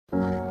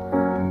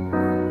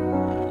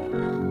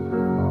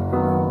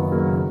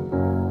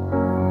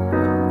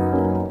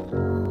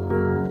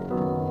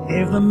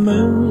If the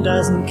moon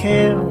doesn't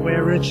care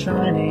where it's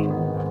shining,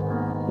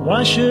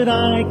 why should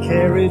I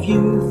care if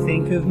you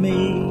think of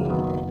me?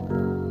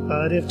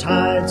 But if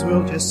tides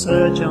will just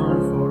surge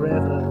on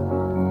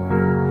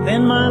forever,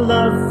 then my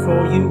love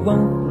for you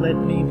won't let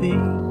me be.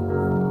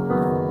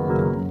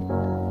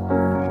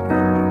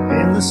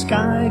 In the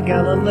sky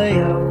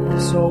Galileo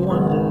saw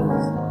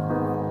wonders,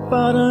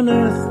 but on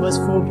earth was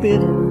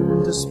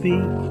forbidden to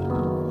speak.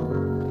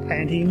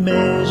 And he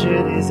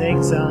measured his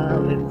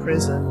exile in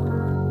prison,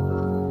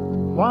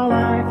 while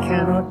I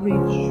cannot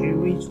reach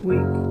you each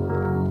week.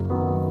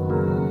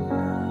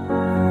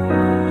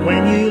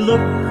 When you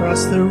look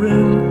across the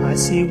room, I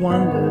see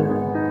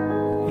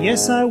wonder.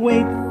 Yes, I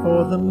wait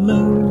for the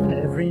moon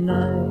every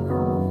night,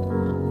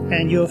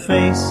 and your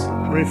face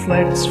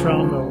reflects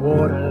from the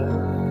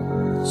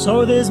water,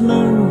 so there's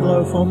moon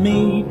glow for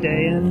me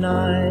day and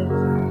night.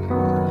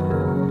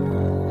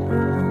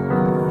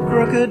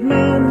 Crooked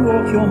man,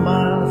 walk your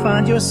mile,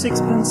 find your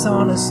sixpence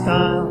on a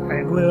stile,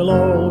 and we'll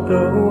all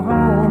go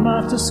home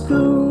after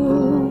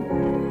school.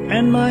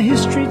 And my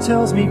history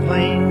tells me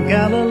plain,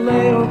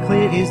 Galileo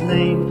cleared his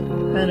name,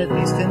 and at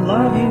least in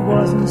love he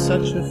wasn't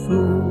such a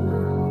fool.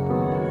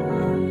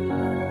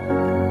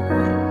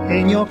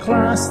 In your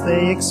class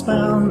they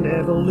expound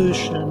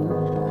evolution,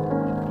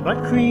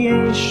 but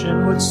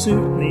creation would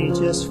suit me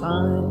just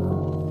fine.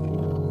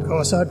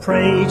 'Cause I'd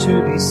pray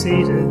to be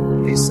seated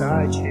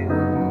beside you,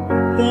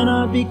 then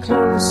I'd be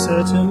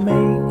closer to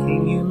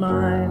making you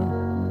mine.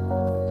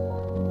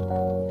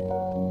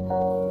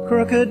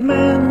 Crooked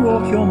man,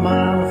 walk your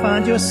mile,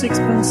 find your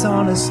sixpence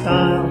on a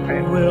stile,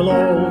 and we'll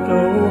all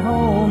go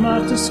home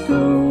after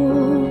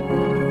school.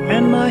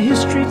 And my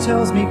history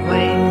tells me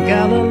plain,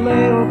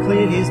 Galileo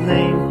cleared his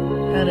name,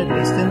 and at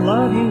least in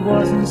love he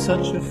wasn't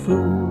such a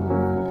fool.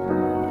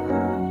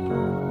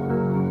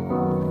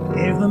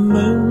 If the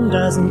moon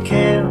doesn't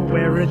care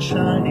where it's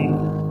shining,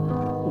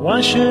 why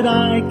should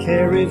I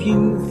care if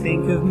you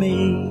think of me?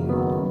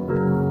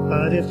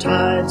 But if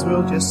tides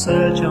will just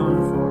surge on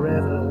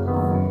forever,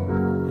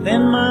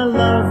 then my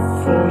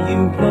love for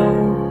you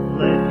won't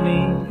let me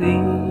be.